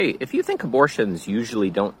Hey, if you think abortions usually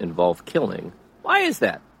don't involve killing, why is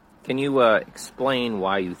that? Can you explain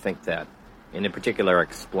why you think that? And in particular,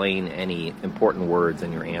 explain any important words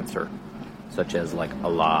in your answer, such as like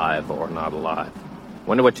alive or not alive.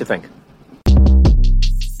 Wonder what you think.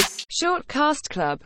 Short Cast Club